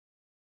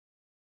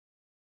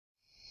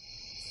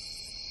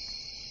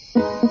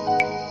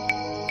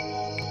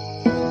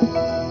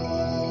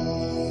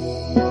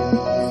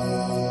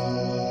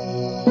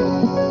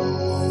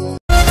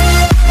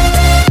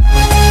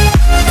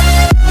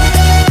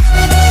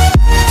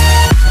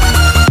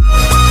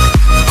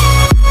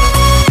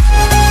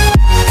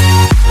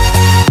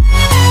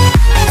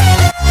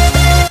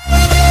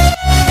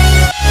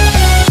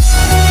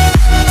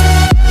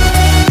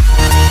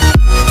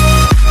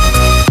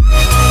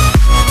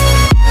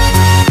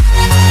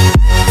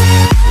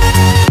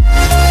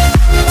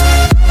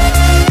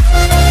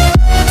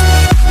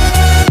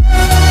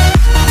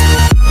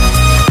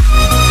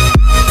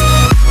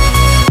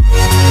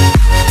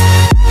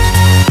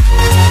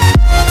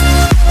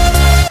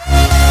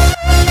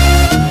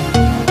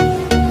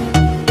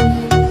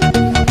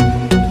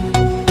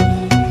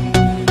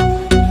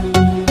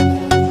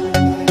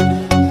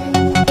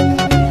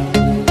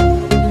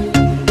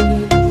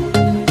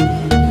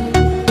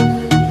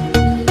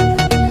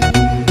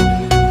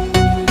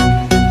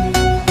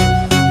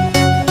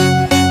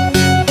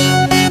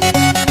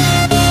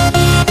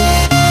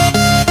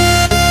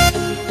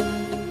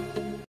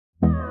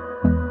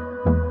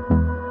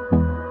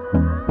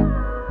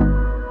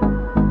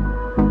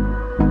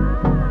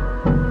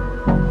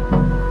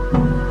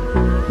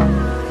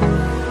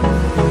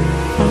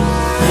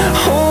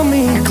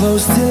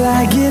close till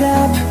I get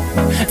up.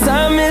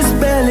 Time is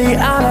barely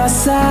on our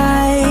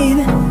side.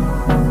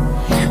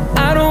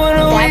 I don't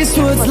wanna waste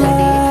what's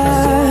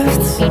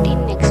left.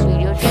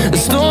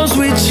 The storms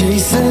we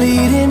chase are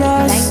leading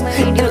us,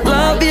 and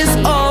love is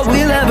all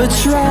we'll ever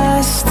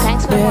trust.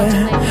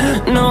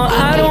 Yeah. No,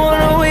 I don't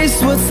wanna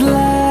waste what's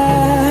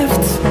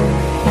left.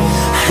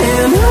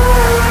 And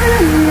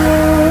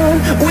on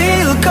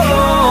we'll go,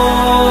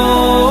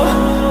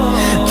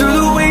 through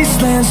the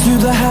wastelands,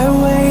 through the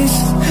highways,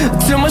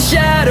 till my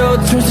shadow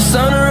turns to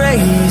sun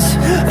rays.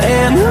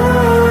 And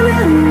on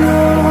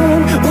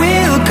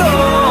we'll go,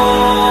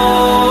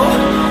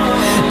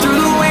 through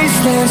the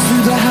wastelands,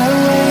 through the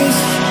highways,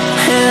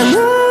 and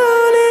on.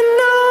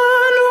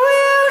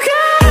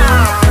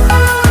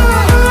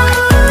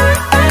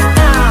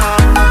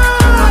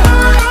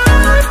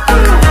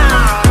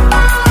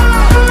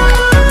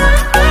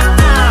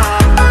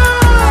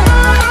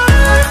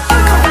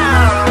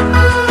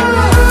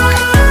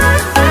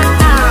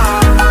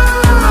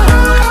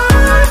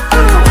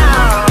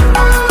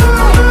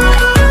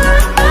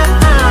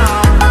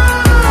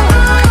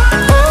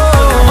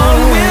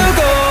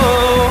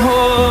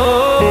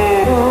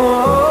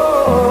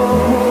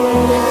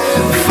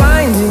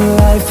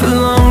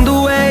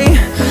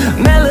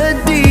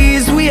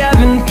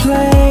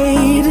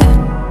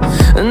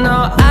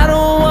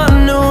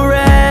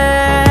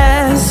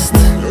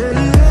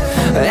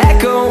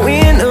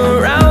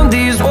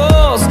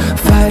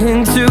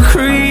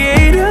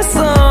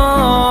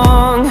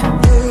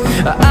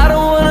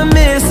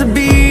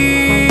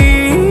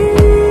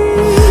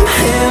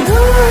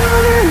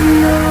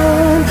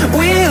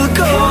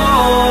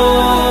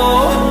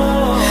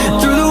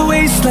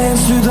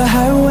 Through the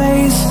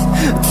highways,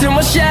 till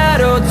my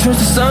shadow turns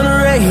to sun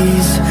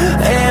rays.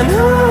 And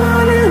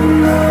on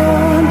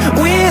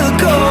we'll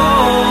go,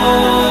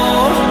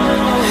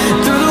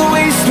 through the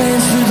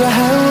wastelands, through the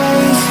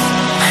highways,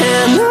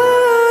 and on.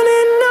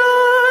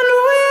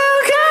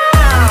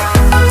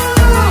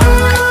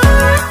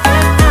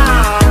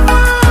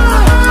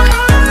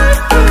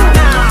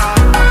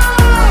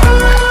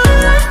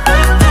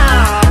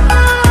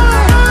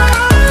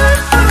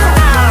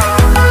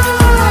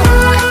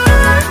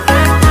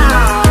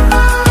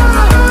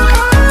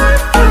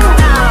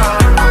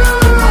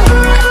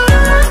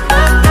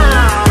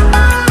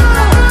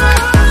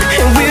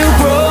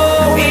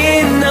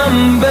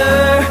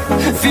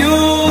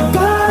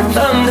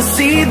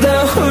 See the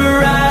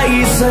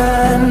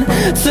horizon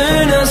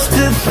turn us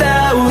to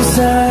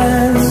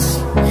thousands,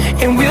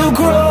 and we'll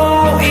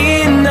grow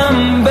in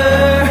number,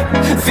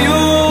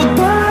 fueled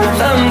by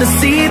them to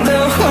see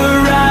the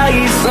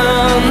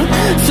horizon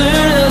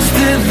turn us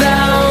to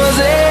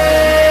thousands.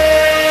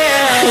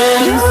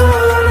 And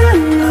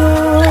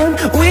on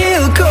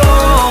we'll go,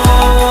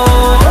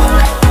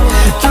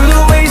 through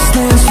the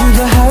wastelands, through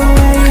the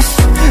highways,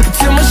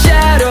 till my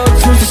shadow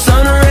turns to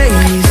sun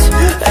rays.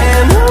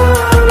 And on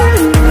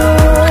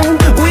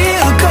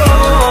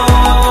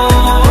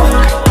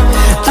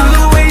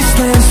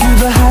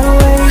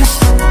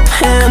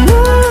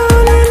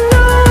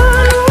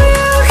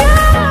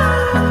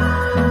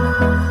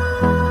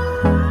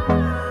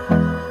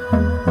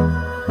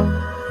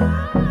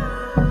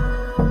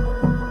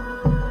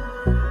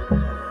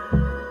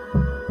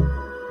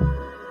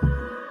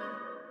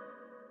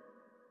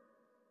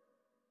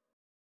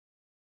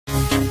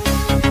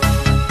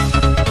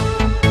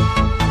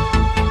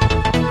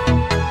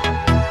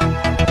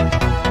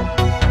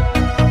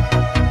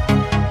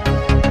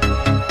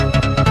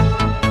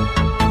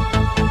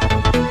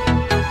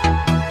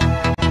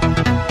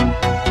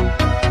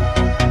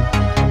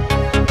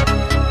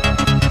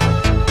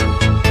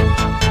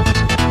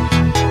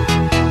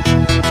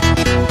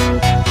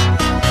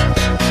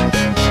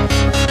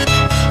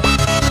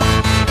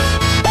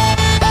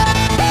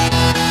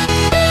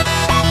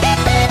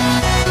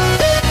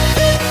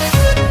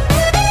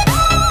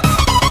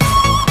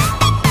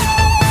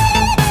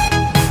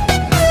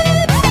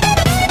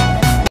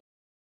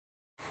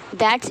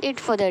That's it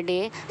for the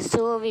day.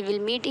 So we will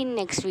meet in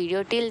next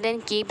video. Till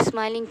then, keep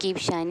smiling, keep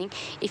shining.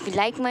 If you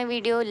like my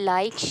video,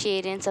 like,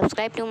 share and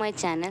subscribe to my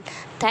channel.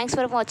 Thanks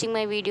for watching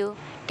my video.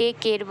 Take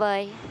care.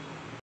 Bye.